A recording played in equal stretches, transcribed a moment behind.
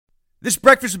This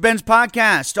Breakfast with Benz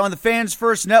podcast on the Fans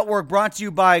First Network, brought to you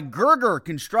by Gerger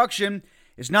Construction.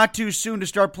 It's not too soon to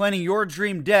start planning your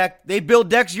dream deck. They build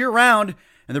decks year-round,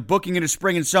 and they're booking into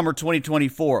spring and summer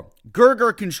 2024.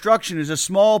 Gerger Construction is a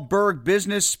small burg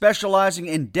business specializing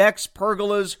in decks,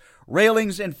 pergolas,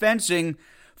 railings, and fencing.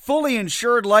 Fully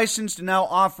insured, licensed, and now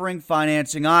offering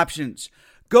financing options.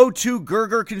 Go to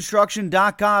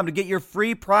GergerConstruction.com to get your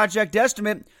free project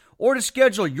estimate or to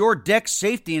schedule your deck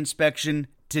safety inspection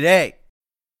today.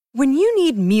 When you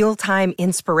need mealtime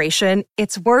inspiration,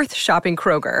 it's worth shopping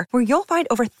Kroger, where you'll find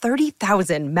over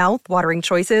 30,000 mouth-watering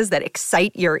choices that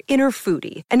excite your inner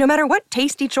foodie. And no matter what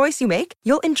tasty choice you make,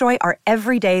 you'll enjoy our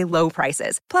everyday low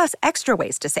prices, plus extra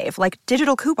ways to save, like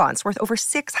digital coupons worth over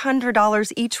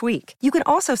 $600 each week. You can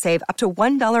also save up to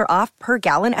 $1 off per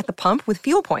gallon at the pump with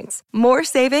fuel points. More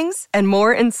savings and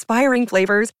more inspiring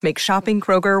flavors make shopping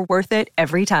Kroger worth it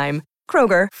every time.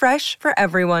 Kroger, fresh for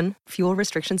everyone. Fuel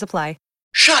restrictions apply.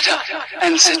 Shut up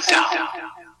and sit down.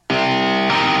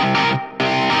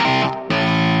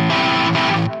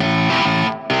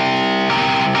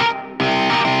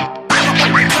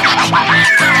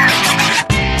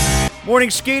 Morning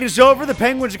skate is over. The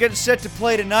Penguins are getting set to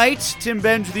play tonight. Tim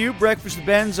Benz with you. Breakfast with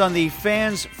Benz on the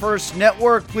Fans First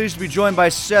Network. Pleased to be joined by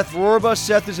Seth Rorba.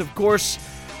 Seth is, of course,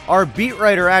 our beat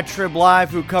writer at Trib Live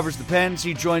who covers the Pens.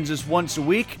 He joins us once a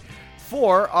week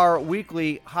for our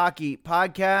weekly hockey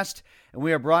podcast. And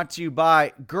we are brought to you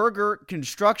by Gerger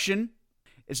Construction.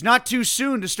 It's not too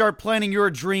soon to start planning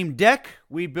your dream deck.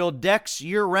 We build decks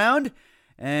year-round.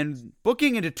 And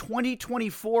booking into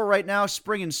 2024 right now,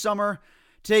 spring and summer.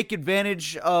 Take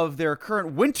advantage of their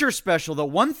current winter special, the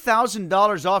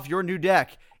 $1,000 off your new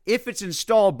deck if it's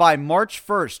installed by March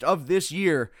 1st of this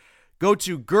year. Go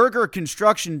to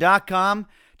GergerConstruction.com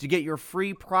to get your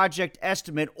free project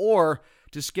estimate or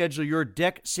to schedule your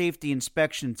deck safety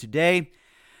inspection today.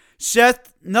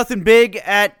 Seth, nothing big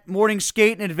at morning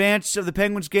skate in advance of the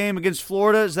Penguins game against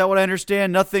Florida. Is that what I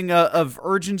understand? Nothing of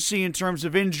urgency in terms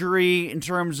of injury, in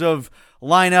terms of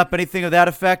lineup, anything of that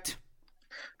effect?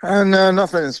 No,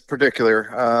 nothing in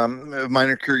particular.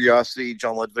 Minor curiosity,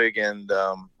 John Ludwig and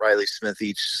Riley Smith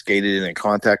each skated in a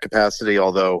contact capacity,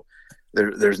 although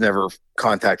there's never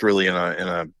contact really in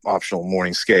a optional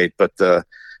morning skate. But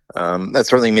that's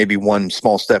certainly maybe one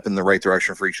small step in the right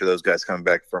direction for each of those guys coming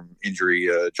back from injury.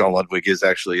 John Ludwig is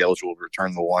actually eligible to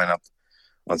return to the lineup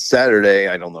on Saturday.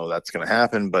 I don't know if that's going to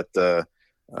happen, but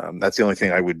that's the only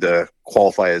thing I would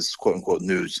qualify as quote-unquote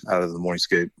news out of the morning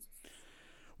skate.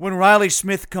 When Riley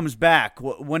Smith comes back,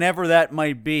 whenever that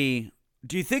might be,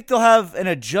 do you think they'll have an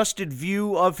adjusted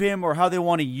view of him or how they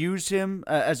want to use him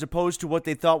as opposed to what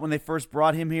they thought when they first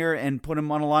brought him here and put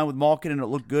him on a line with Malkin and it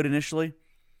looked good initially?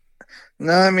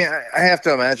 No, I mean, I have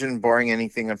to imagine, barring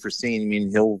anything unforeseen, I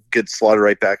mean, he'll get slotted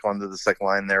right back onto the second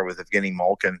line there with Evgeny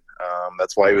Malkin.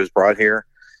 That's why he was brought here.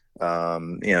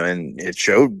 And it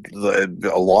showed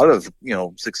a lot of,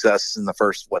 success in the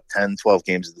first, 10, 12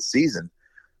 games of the season.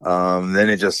 Then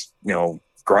it just,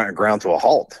 ground to a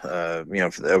halt,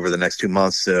 over the next 2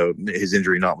 months, his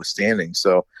injury notwithstanding.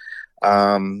 So,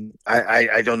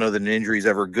 I don't know that an injury is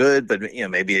ever good, but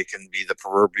maybe it can be the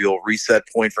proverbial reset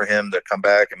point for him to come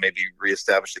back and maybe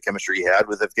reestablish the chemistry he had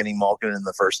with Evgeny Malkin in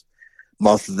the first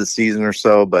month of the season or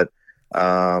so. But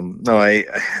no,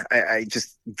 I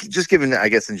just given, I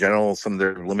guess, in general, some of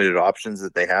their limited options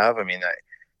that they have. I mean,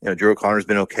 Drew O'Connor's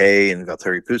been okay, and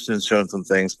Valtteri Pustin's shown some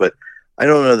things, but I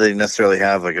don't know that they necessarily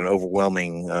have like an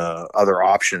overwhelming other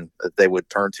option that they would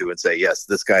turn to and say, yes,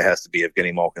 this guy has to be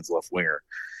Evgeny Malkin's left winger.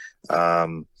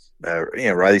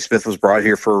 Riley Smith was brought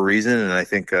here for a reason, and I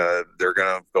think they're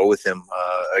going to go with him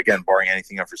again, barring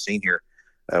anything unforeseen here,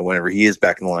 whenever he is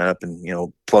back in the lineup,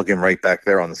 and plug him right back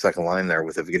there on the second line there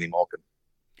with Evgeny Malkin.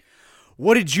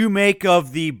 What did you make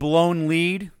of the blown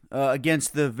lead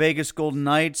against the Vegas Golden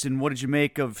Knights, and what did you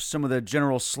make of some of the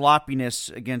general sloppiness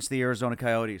against the Arizona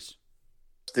Coyotes?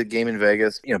 The game in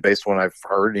Vegas, based on what I've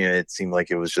heard, it seemed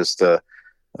like it was just the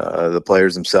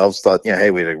players themselves thought, hey,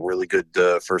 we had a really good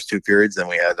first two periods, then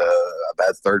we had a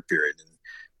bad third period,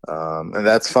 and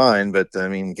that's fine. But I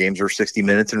mean, games are 60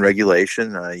 minutes in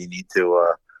regulation. You need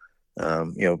to,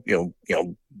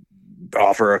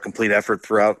 offer a complete effort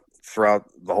throughout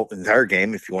the whole entire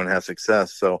game if you want to have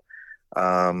success. So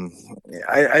I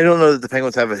don't know that the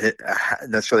Penguins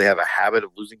necessarily have a habit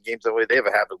of losing games that way. They have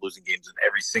a habit of losing games in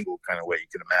every single kind of way you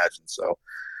can imagine. So,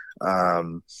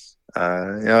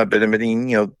 but I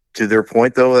mean, to their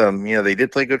point though, they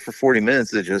did play good for 40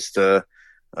 minutes. It just,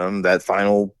 that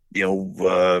final,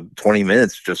 20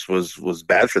 minutes just was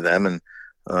bad for them. And,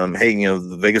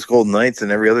 the Vegas Golden Knights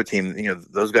and every other team,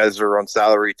 those guys are on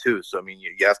salary too. So, I mean,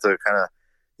 you have to kind of,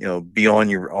 be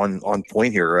on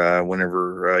point here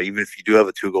whenever, even if you do have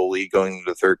a 2-goal lead going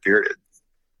into the third period.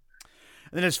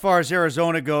 And then as far as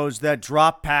Arizona goes, that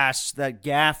drop pass, that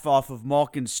gaff off of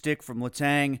Malkin's stick from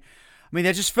Letang, I mean,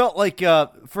 that just felt like,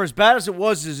 for as bad as it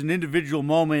was as an individual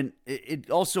moment, it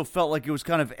also felt like it was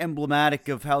kind of emblematic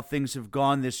of how things have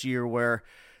gone this year, where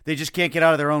they just can't get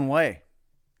out of their own way.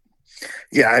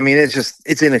 Yeah, I mean,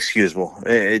 it's inexcusable.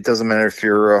 It doesn't matter if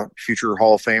you're a future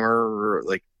Hall of Famer or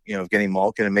Evgeny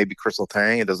Malkin and maybe Chris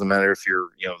Letang. It doesn't matter if you're,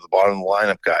 the bottom of the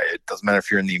lineup guy. It doesn't matter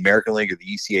if you're in the American League or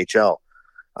the ECHL.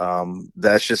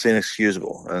 That's just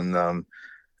inexcusable. And,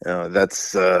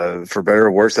 that's for better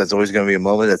or worse. That's always going to be a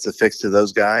moment that's affixed to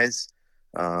those guys.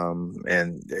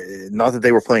 And not that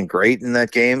they were playing great in that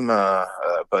game, but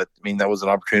I mean that was an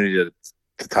opportunity to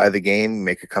tie the game,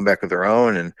 make a comeback of their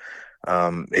own, and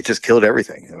it just killed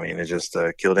everything. I mean, it just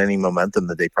killed any momentum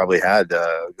that they probably had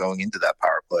going into that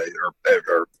power play,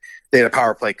 or they had a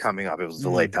power play coming up. It was a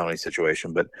delayed penalty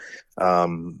situation, but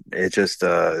it just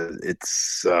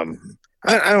it's.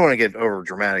 I don't want to get over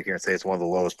dramatic here and say it's one of the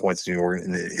lowest points in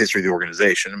the history of the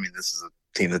organization. I mean, this is a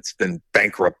team that's been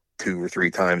bankrupt 2 or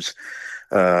 3 times,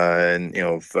 and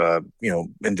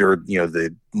endured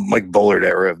the Mike Bullard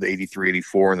era of the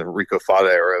 83-84 and the Rico Fata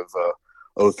era of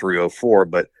 03-04.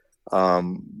 But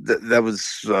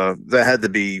that had to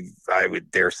be, I would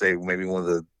dare say, maybe one of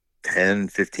the 10,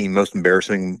 15 most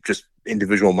embarrassing just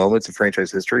individual moments in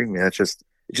franchise history. I mean, it's just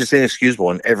inexcusable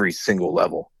on every single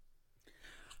level.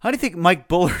 How do you think Mike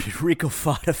Bullard and Rico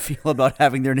Fata feel about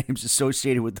having their names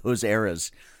associated with those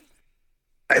eras?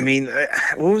 I mean,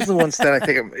 what was the one stat? I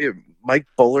think Mike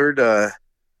Bullard, that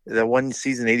one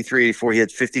season, 83-84, he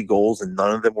had 50 goals and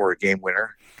none of them were a game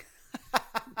winner.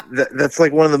 That's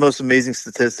like one of the most amazing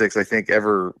statistics, I think,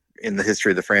 ever in the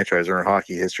history of the franchise or in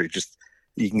hockey history. Just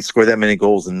you can score that many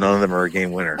goals and none of them are a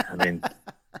game winner. I mean,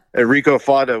 Rico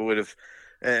Fata would have,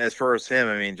 as far as him,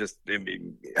 I mean, just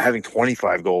having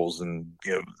 25 goals and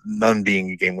none being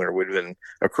a game winner would have been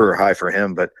a career high for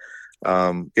him. But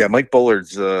Mike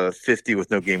Bullard's 50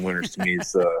 with no game winners to me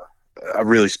is a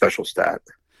really special stat.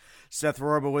 Seth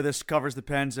Rorba with us, covers the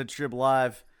Pens at Trib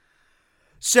Live.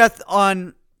 Seth,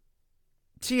 on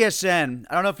TSN,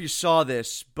 I don't know if you saw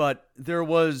this, but there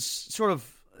was sort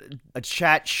of a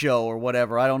chat show or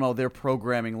whatever. I don't know their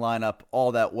programming lineup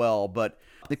all that well, but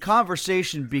the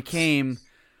conversation became,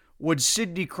 would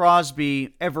Sidney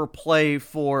Crosby ever play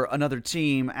for another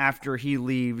team after he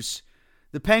leaves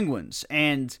the Penguins?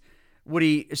 And would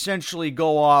he essentially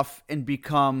go off and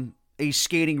become a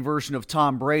skating version of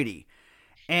Tom Brady?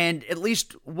 And at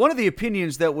least one of the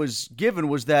opinions that was given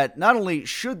was that not only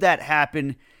should that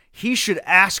happen, he should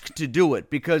ask to do it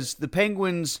because the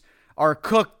Penguins are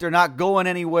cooked. They're not going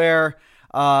anywhere.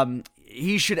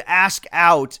 He should ask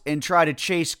out and try to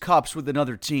chase cups with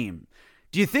another team.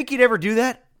 Do you think he'd ever do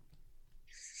that?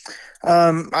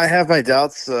 I have my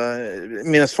doubts. I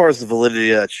mean, as far as the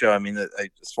validity of that show, I mean,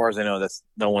 as far as I know, that's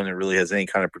no one that really has any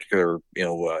kind of particular,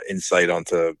 insight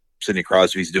onto Sidney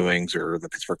Crosby's doings or the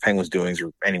Pittsburgh Penguins' doings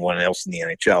or anyone else in the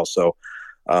NHL. So,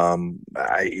 I'm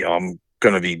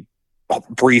going to be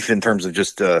brief in terms of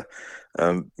just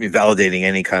validating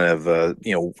any kind of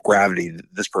gravity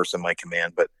this person might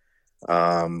command. But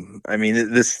I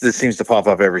mean, this seems to pop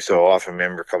up every so often. I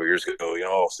remember a couple of years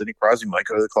ago, Sidney Crosby might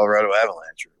go to the Colorado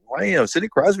Avalanche. Why, Sidney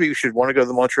Crosby should want to go to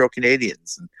the Montreal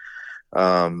Canadiens.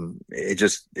 And it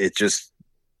just,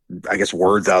 I guess,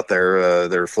 words out there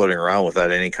they're floating around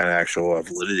without any kind of actual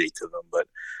validity to them. But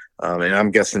and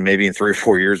I'm guessing maybe in 3 or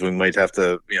 4 years we might have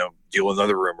to deal with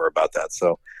another rumor about that.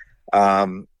 So.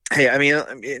 Hey, I mean,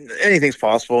 anything's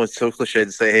possible. It's so cliche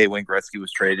to say, hey, Wayne Gretzky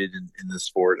was traded in this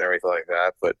sport and everything like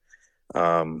that. But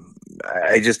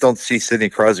I just don't see Sidney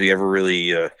Crosby ever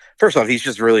really. First off, he's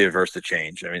just really averse to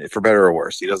change. I mean, for better or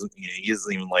worse, he doesn't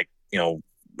even like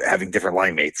having different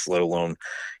line mates, let alone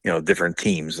different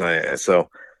teams. I just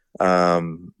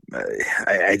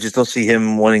don't see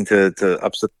him wanting to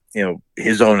upset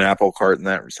his own apple cart in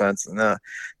that sense. Now,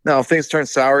 if things turn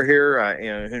sour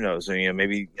here, who knows? I mean,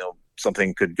 maybe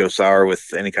something could go sour with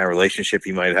any kind of relationship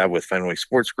he might have with Fenway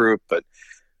Sports Group, but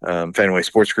Fenway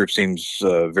Sports Group seems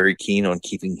very keen on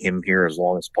keeping him here as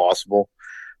long as possible,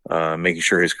 making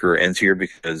sure his career ends here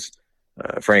because,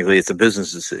 frankly, it's a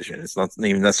business decision. It's not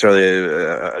even necessarily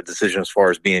a decision as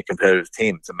far as being a competitive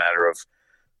team. It's a matter of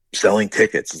selling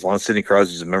tickets. As long as Sidney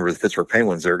Crosby is a member of the Pittsburgh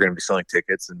Penguins, they're going to be selling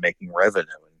tickets and making revenue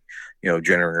and,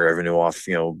 generating revenue off,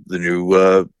 the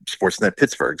new Sportsnet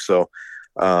Pittsburgh. So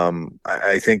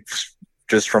I think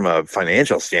just from a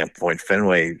financial standpoint,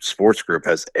 Fenway Sports Group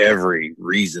has every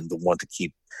reason to want to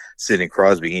keep Sidney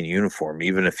Crosby in uniform,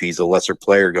 even if he's a lesser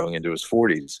player going into his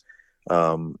 40s.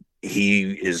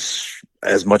 he is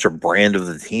as much a brand of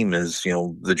the team as,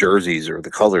 the jerseys or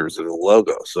the colors or the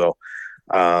logo. So,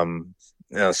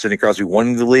 Sidney Crosby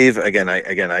wanting to leave again.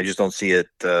 I just don't see it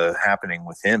happening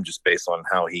with him, just based on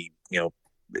how he,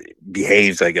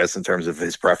 behaves, I guess, in terms of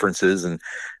his preferences and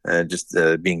just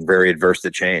being very adverse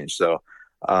to change. So,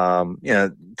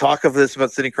 talk of this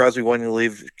about Sidney Crosby wanting to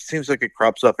leave seems like it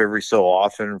crops up every so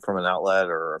often from an outlet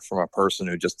or from a person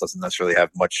who just doesn't necessarily have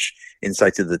much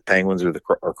insight to the Penguins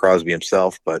or Crosby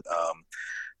himself. But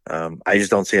I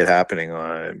just don't see it happening.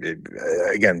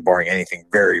 Again, barring anything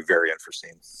very, very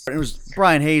unforeseen. It was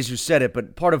Brian Hayes who said it,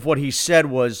 but part of what he said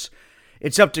was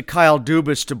it's up to Kyle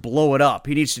Dubas to blow it up.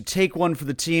 He needs to take one for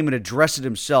the team and address it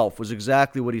himself, was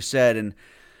exactly what he said. And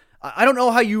I don't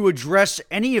know how you address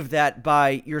any of that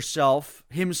by himself,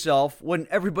 when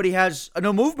everybody has a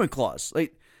no movement clause.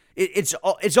 Like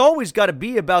it's always got to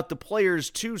be about the players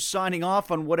too signing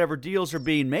off on whatever deals are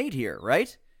being made here,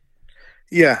 right?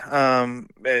 Yeah,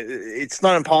 it's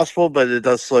not impossible, but it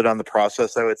does slow down the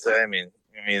process, I would say.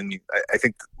 I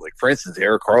think, like, for instance,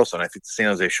 Erik Karlsson, I think the San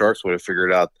Jose Sharks would have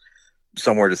figured out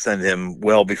somewhere to send him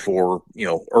well before,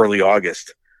 early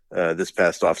August this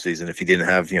past offseason if he didn't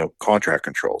have, contract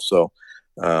control. So,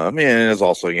 it was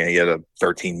also, he had a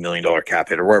 $13 million cap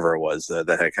hit or wherever it was that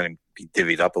had kind of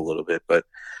divvied up a little bit. But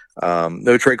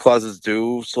no trade clauses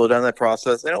do slow down that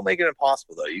process. They don't make it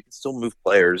impossible, though. You can still move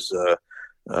players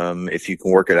if you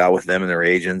can work it out with them and their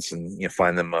agents and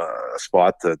find them a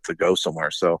spot to go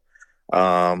somewhere. So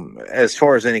as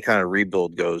far as any kind of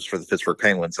rebuild goes for the Pittsburgh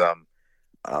Penguins,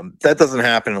 that doesn't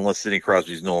happen unless Sidney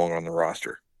Crosby is no longer on the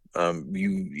roster.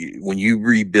 When you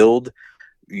rebuild,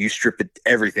 you strip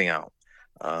everything out.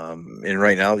 And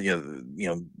right now,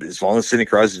 as long as Sidney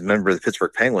Crosby is a member of the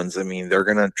Pittsburgh Penguins, they're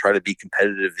going to try to be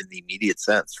competitive in the immediate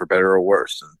sense, for better or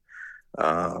worse. And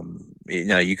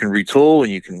you can retool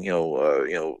and you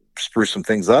can spruce some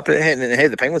things up. And hey,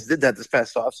 the Penguins did that this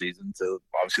past offseason, so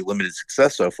obviously limited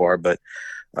success so far. But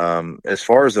as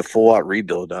far as a full out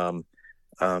rebuild,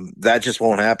 that just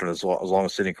won't happen as long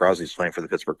as Sidney Crosby is playing for the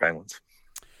Pittsburgh Penguins.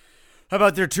 How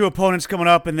about their two opponents coming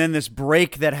up and then this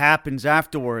break that happens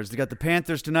afterwards? They got the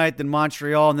Panthers tonight, then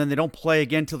Montreal, and then they don't play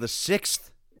again till the 6th.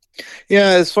 Yeah,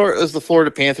 as far as the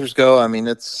Florida Panthers go,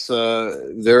 it's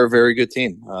they're a very good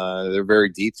team. They're a very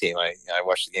deep team. I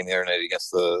watched the game the other night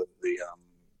against the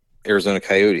Arizona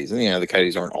Coyotes, and the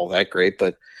Coyotes aren't all that great,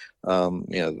 but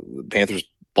the Panthers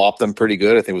bopped them pretty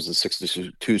good. I think it was a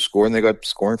 6-2 score, and they got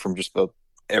scoring from just about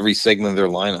every segment of their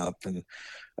lineup. And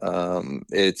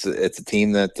it's a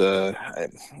team that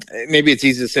maybe it's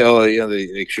easy to say,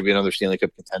 they should be another Stanley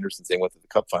Cup contender since they went to the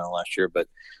Cup final last year, but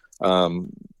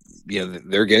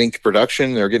they're getting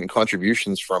production. They're getting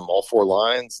contributions from all four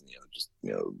lines.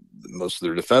 Most of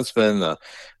their defensemen.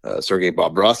 Sergei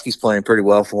Bobrovsky's playing pretty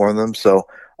well for them. So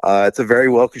it's a very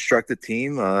well constructed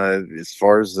team. As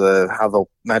far as how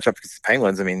they'll match up against the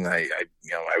Penguins, I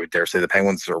would dare say the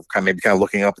Penguins are maybe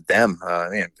looking up at them.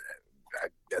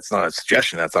 That's not a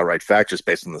suggestion. That's outright fact, just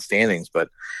based on the standings. But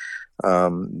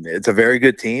it's a very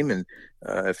good team, and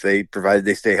if provided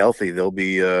they stay healthy, they'll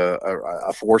be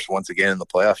a force once again in the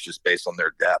playoffs, just based on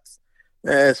their depth.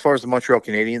 As far as the Montreal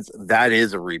Canadiens, that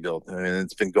is a rebuild.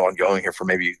 It's been going here for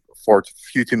maybe a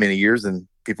few too many years than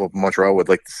people of Montreal would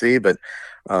like to see. But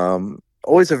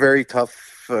always a very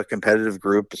tough, competitive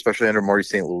group, especially under Marty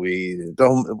St. Louis.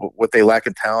 What they lack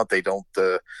in talent, they don't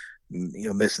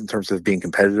miss in terms of being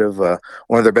competitive.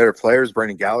 One of their better players,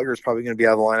 Brendan Gallagher, is probably going to be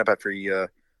out of the lineup after he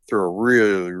threw a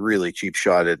really, really cheap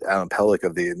shot at Alan Pellick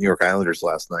of the New York Islanders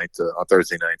last night on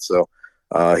Thursday night. So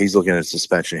he's looking at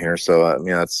suspension here. So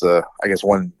that's I guess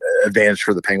one advantage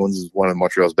for the Penguins is one of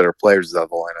Montreal's better players is out of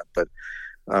the lineup. But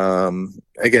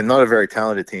again, not a very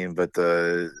talented team, but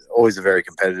always a very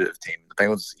competitive team. The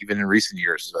Penguins, even in recent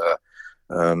years,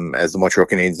 as the Montreal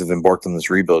Canadiens have embarked on this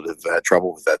rebuild, have had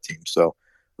trouble with that team. So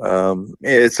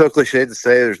it's so cliche to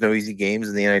say there's no easy games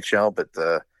in the NHL, but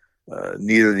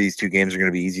neither of these two games are going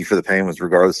to be easy for the Penguins,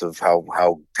 regardless of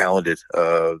how talented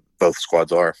both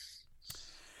squads are.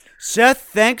 Seth,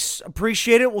 thanks.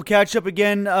 Appreciate it. We'll catch up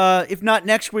again, if not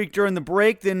next week during the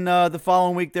break, then the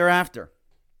following week thereafter.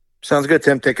 Sounds good,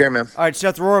 Tim. Take care, man. All right,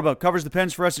 Seth Rorba covers the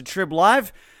Pens for us at Trib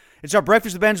Live. It's our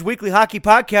Breakfast of the Benz weekly hockey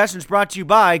podcast, and it's brought to you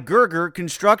by Gerger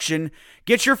Construction.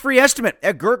 Get your free estimate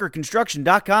at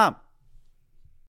gergerconstruction.com.